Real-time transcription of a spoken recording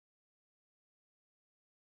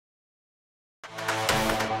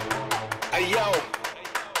Hey yo,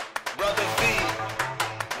 brother V,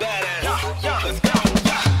 badass, let's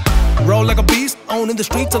go. Roll like a beast, owning the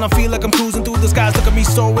streets, and I feel like I'm cruising through the skies. Look at me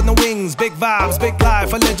soar with no wings, big vibes, big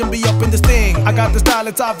life, a legend be up in this thing. I got the style,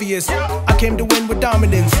 it's obvious, I came to win with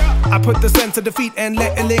dominance. I put the sense of defeat and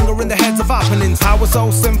let it linger in the heads of opponents. How it's so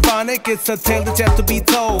symphonic, it's a tale that's yet to be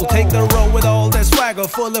told. Take the road with all that swagger,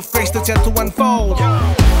 full of grace that's yet to unfold. A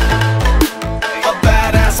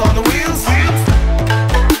badass on the wheels,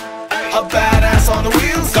 a badass on the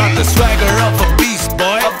wheels. Got the swagger of a beast,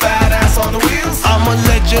 boy. A badass on the wheels. I'm a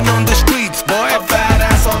legend on the streets, boy. A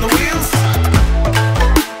badass on the wheels.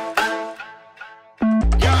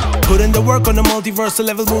 Put in the work on the multiversal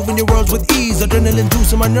level, moving your worlds with ease. Adrenaline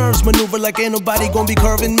juice in my nerves, maneuver like ain't nobody gonna be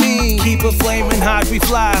curving me. Keep it flaming hot, we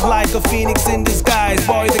fly like a phoenix in disguise.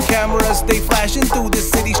 Boy, the cameras stay flashing through the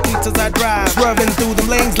city streets as I drive. Swerving through them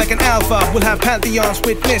lanes like an alpha, we'll have pantheons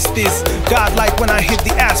witness this. Godlike when I hit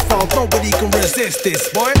the asphalt, nobody can resist this,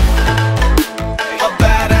 boy. A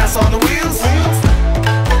badass on the wheels.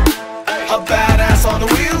 A badass on the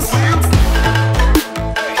wheels.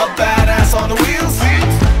 A badass on the wheels.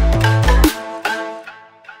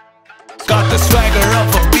 Got the swagger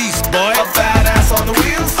of a beast, boy. A badass on the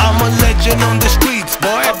wheels. I'm a legend on the streets,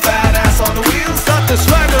 boy. A badass on the wheels. Got the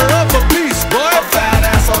swagger of a beast, boy. A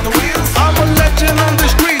badass on the wheels. I'm a legend on the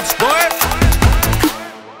streets, boy.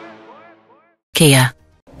 Kia,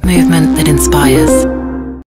 movement that inspires.